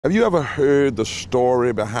Have you ever heard the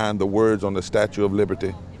story behind the words on the Statue of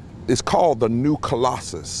Liberty? It's called the New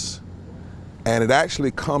Colossus, and it actually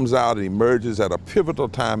comes out and emerges at a pivotal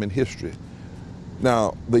time in history.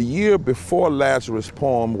 Now, the year before Lazarus'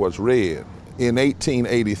 poem was read, in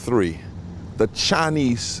 1883, the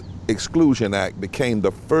Chinese Exclusion Act became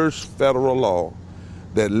the first federal law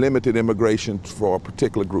that limited immigration for a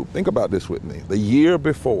particular group. Think about this with me. The year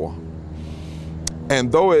before,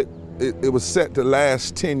 and though it was set to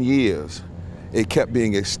last 10 years, it kept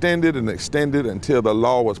being extended and extended until the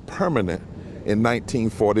law was permanent in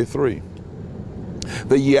 1943.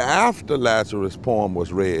 The year after Lazarus' poem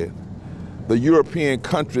was read, the European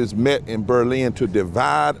countries met in Berlin to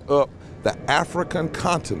divide up the African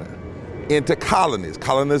continent into colonies,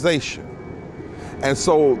 colonization. And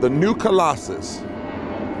so the New Colossus,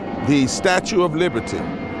 the Statue of Liberty,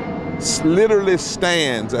 literally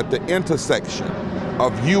stands at the intersection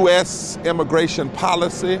of U.S. immigration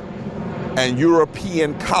policy and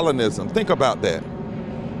European colonism. Think about that.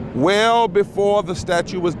 Well before the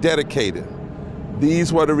statue was dedicated,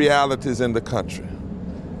 these were the realities in the country.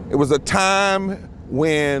 It was a time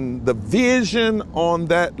when the vision on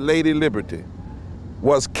that Lady Liberty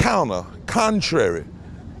was contrary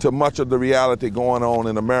to much of the reality going on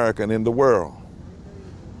in America and in the world.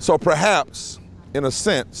 So perhaps, in a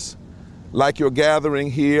sense, like your gathering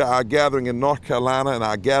here, our gathering in North Carolina, and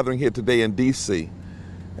our gathering here today in D.C.,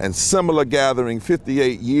 and similar gathering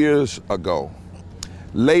 58 years ago,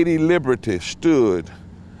 Lady Liberty stood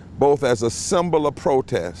both as a symbol of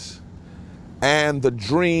protest and the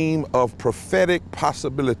dream of prophetic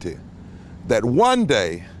possibility that one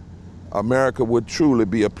day America would truly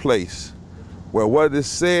be a place where what is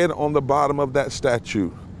said on the bottom of that statue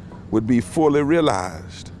would be fully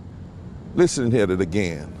realized. Listen here to it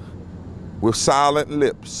again. With silent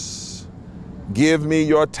lips, give me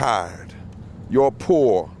your tired, your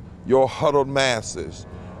poor, your huddled masses,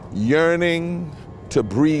 yearning to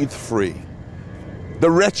breathe free. The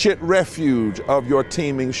wretched refuge of your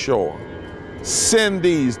teeming shore. Send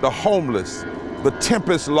these, the homeless, the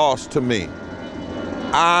tempest lost to me.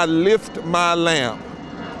 I lift my lamp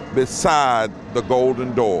beside the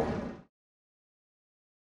golden door.